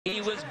He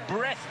was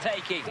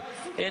breathtaking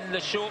in the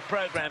short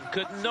program,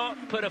 could not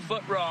put a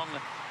foot wrong,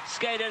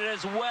 skated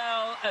as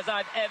well as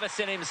I've ever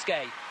seen him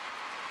skate.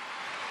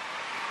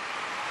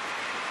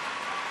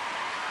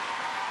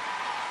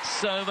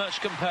 So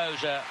much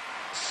composure,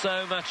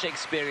 so much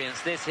experience.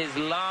 This is his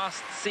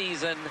last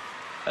season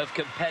of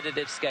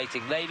competitive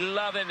skating. They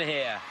love him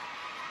here.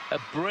 A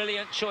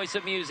brilliant choice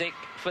of music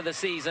for the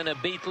season, a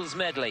Beatles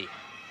medley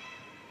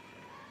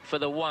for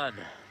the one,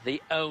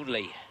 the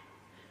only,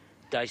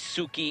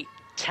 Daisuke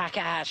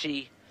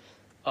Takahashi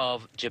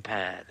of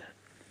Japan.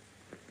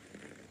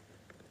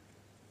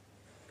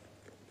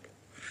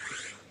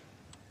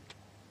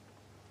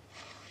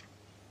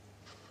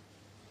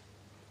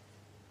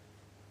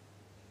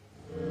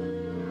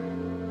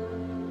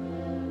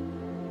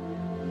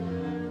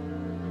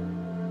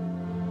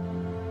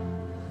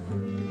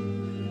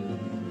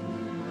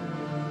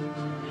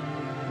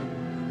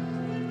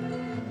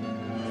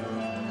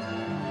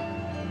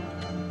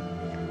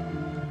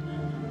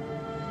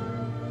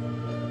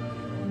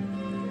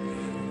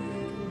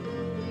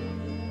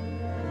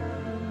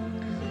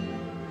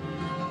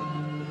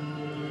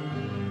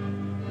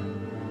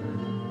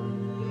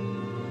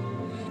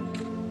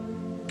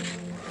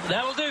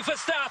 That will do for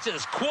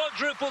starters.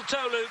 Quadruple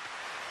toe loop,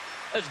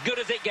 as good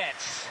as it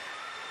gets.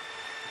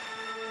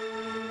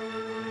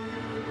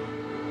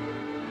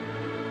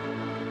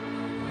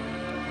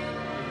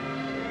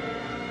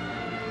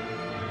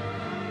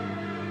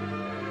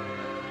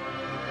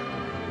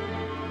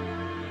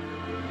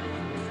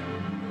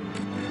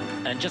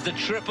 And just a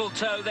triple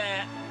toe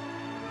there.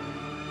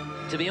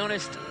 To be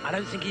honest, I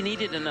don't think he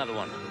needed another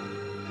one.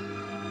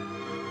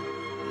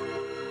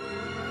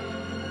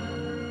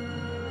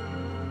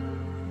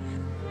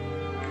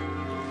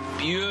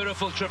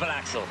 Beautiful triple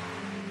axel.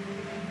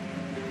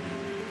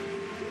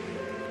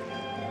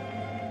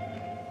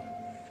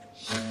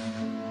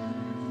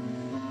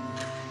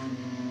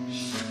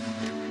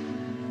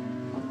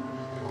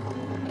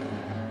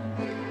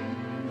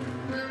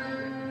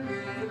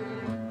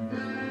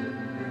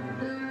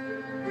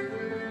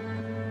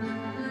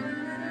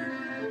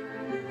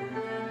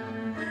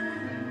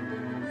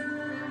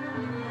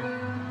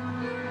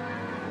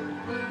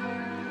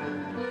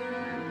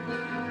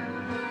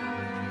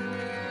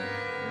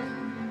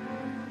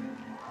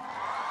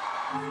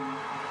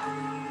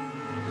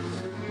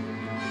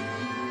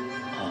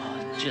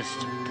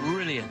 Just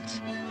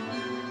brilliant.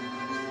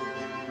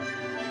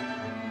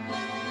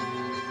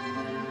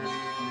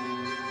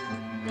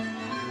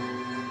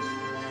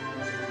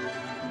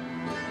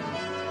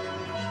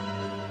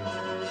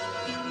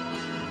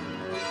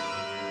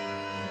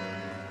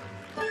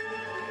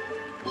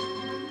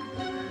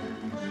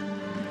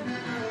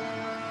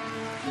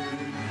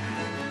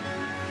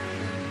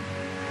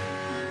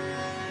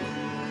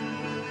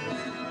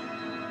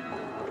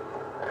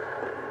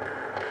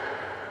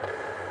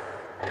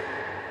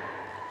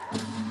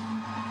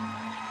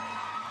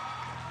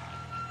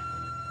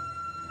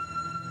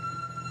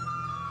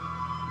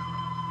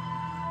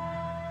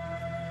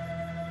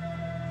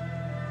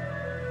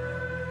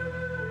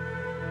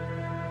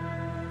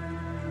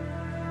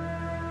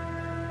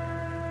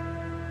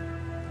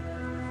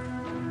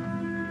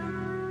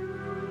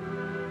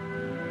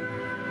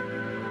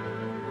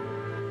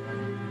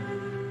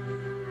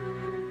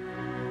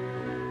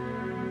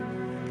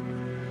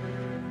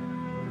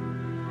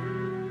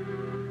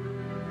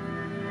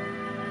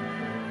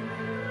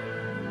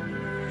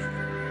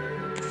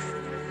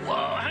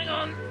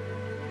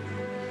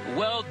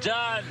 Well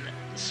done.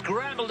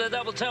 Scrambled a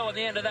double toe on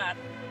the end of that.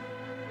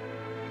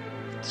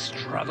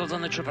 Struggled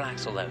on the triple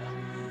axel though.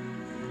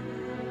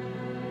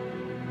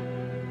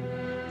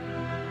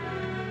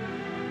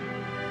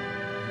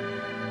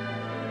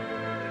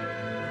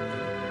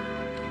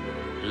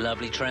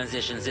 Lovely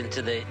transitions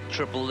into the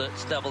triple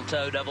lutz, double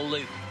toe, double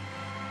loop.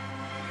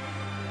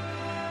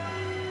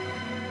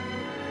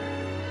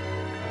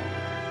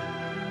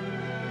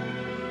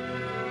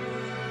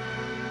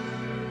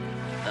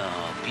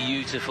 Oh,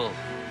 beautiful.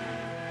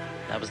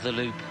 That was the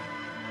loop.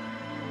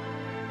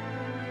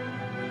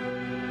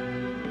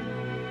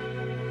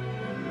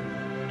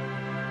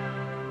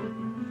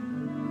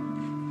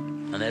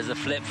 And there's a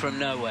flip from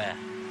nowhere.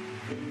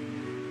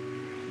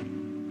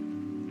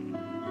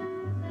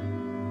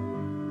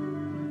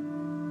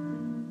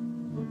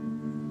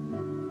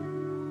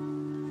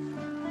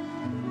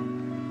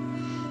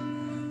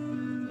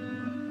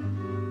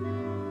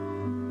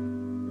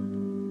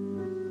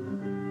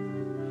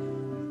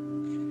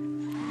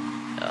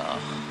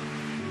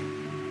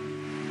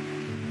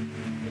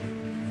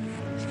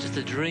 It's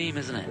a dream,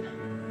 isn't it?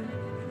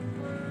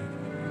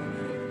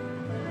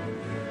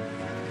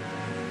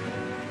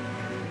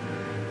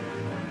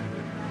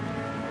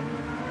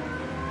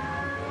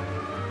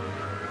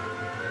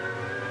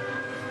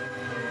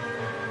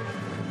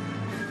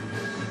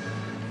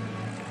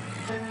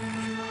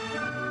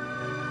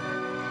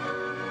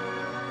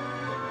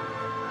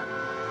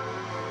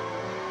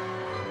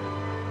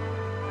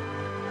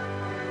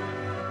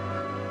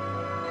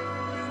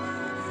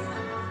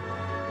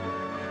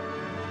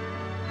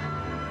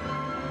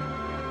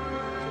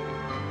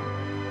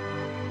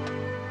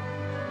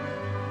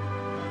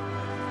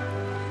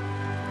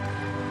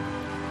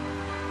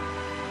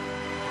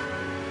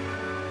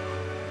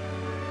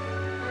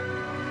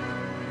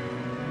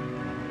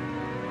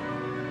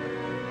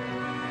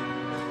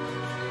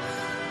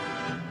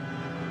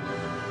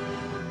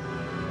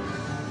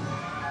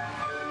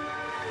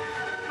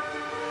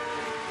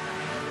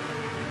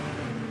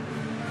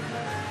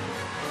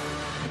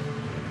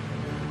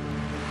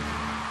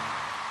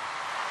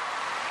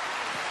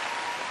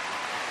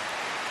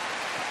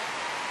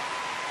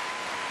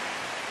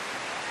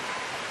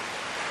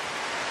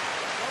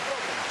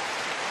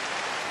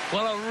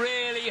 Well, I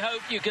really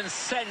hope you can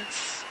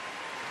sense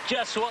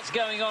just what's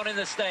going on in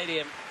the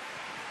stadium.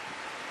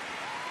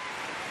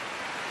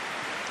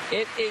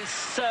 It is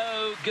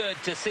so good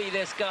to see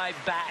this guy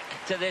back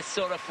to this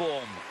sort of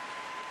form.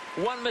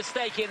 One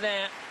mistake in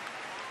there,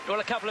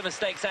 well, a couple of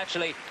mistakes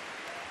actually,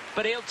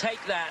 but he'll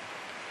take that.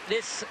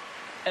 This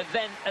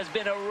event has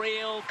been a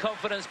real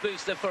confidence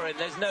booster for him.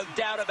 There's no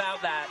doubt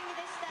about that.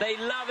 They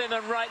love him,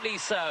 and rightly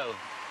so.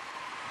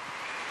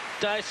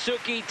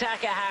 Daisuke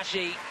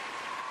Takahashi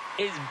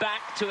is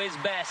back to his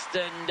best,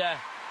 and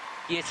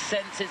you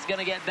sense it's going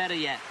to get better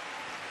yet.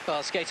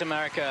 Well, Skate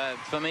America,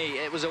 for me,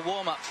 it was a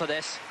warm-up for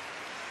this.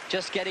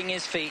 Just getting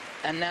his feet,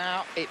 and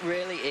now it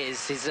really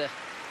is.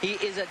 He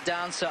is a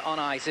dancer on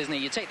ice, isn't he?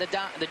 You take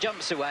the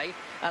jumps away,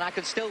 and I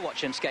could still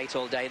watch him skate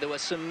all day. There were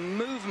some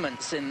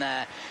movements in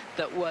there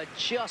that were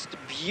just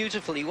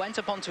beautiful. He went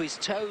up onto his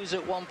toes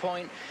at one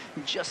point,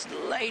 just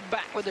laid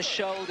back with the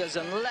shoulders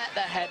and let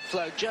the head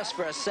flow just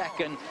for a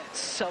second.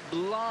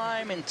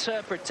 Sublime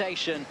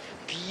interpretation,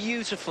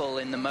 beautiful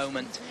in the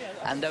moment,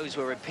 and those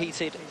were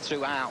repeated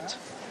throughout.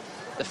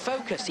 The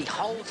focus, he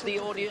holds the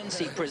audience,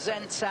 he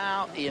presents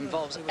out, he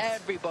involves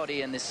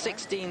everybody in this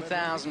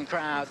 16,000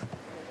 crowd.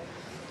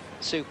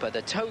 Super.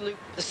 The toe loop,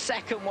 the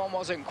second one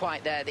wasn't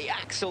quite there, the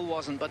axle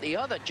wasn't, but the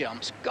other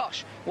jumps,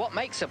 gosh, what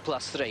makes a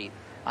 +3?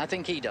 I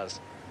think he does.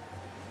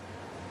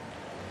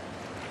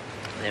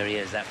 There he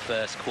is, that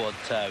first quad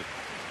toe.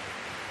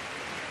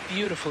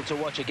 Beautiful to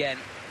watch again.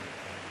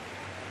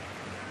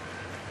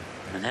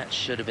 And that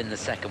should have been the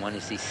second one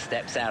as he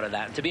steps out of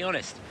that. And to be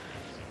honest,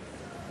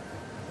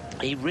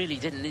 he really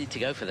didn't need to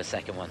go for the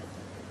second one.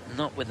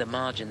 Not with the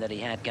margin that he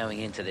had going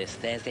into this.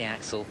 There's the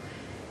axle.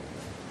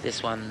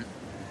 This one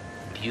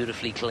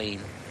beautifully clean.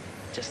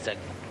 Just a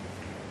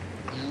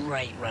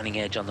great running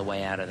edge on the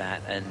way out of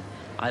that. And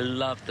I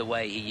loved the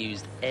way he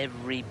used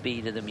every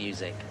beat of the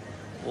music.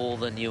 All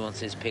the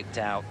nuances picked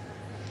out.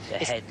 The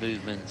head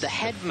movements. The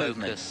head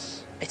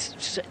movements.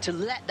 It's to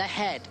let the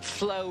head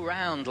flow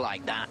round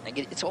like that.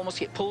 It's almost,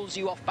 it pulls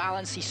you off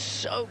balance. He's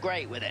so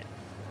great with it.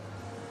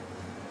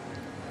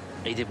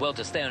 He did well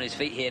to stay on his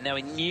feet here. Now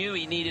he knew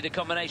he needed a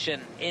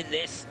combination in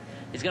this.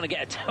 He's going to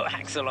get a toe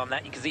axle on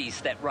that. You can see he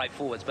stepped right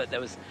forwards, but there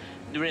was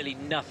really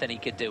nothing he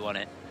could do on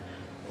it.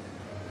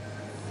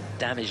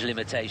 Damage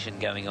limitation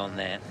going on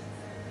there.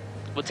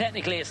 Well,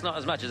 technically it's not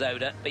as much as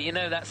Oda, but you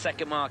know that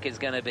second mark is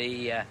going to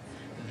be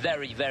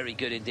very, very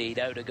good indeed.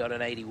 Oda got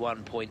an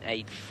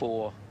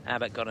 81.84.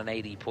 Abbott got an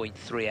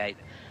 80.38.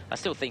 I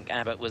still think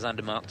Abbott was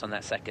undermarked on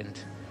that second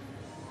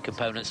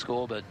component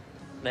score, but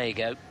there you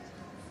go.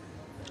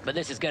 But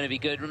this is going to be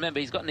good. Remember,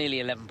 he's got nearly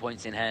 11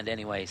 points in hand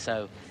anyway,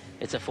 so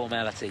it's a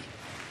formality.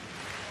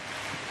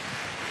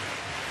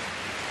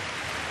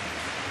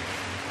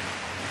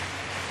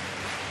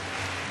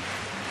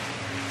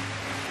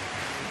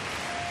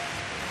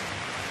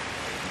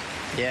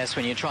 Yes,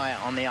 when you try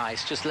it on the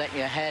ice, just let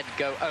your head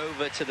go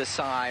over to the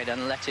side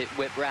and let it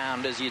whip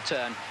round as you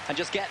turn. And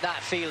just get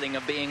that feeling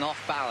of being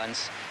off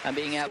balance, and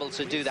being able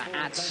to do that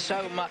adds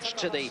so much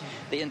to the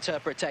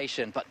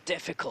interpretation, but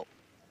difficult.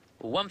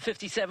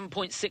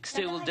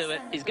 157.62 will do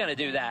it. He's going to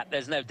do that.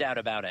 There's no doubt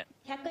about it.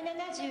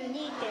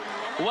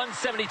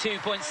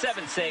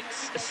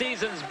 172.76,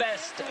 season's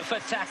best for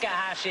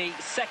Takahashi.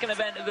 Second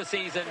event of the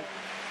season.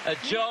 A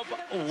job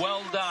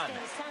well done.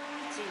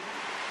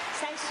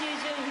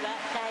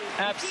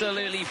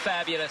 Absolutely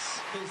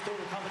fabulous.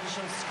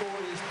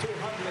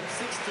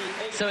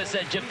 So it's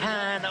a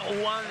Japan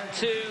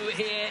 1-2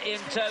 here in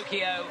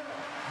Tokyo.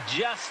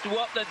 Just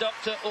what the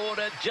doctor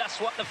ordered,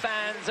 just what the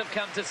fans have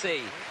come to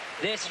see.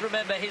 This,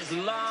 remember, his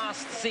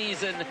last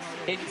season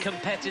in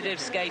competitive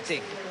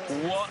skating.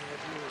 What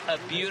a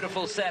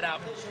beautiful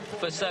setup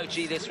for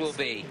Sochi this will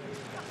be.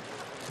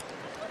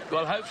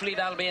 Well, hopefully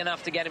that'll be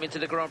enough to get him into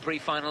the Grand Prix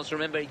finals.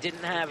 Remember, he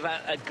didn't have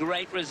a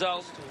great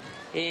result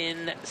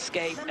in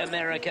Skate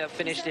America,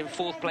 finished in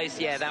 4th place.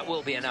 Yeah, that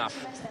will be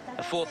enough.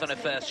 A 4th and a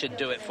 1st should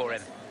do it for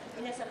him.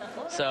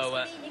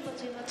 So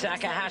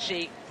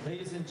Takahashi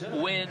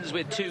wins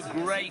with 2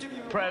 great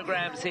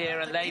programs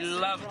here, and they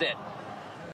loved it.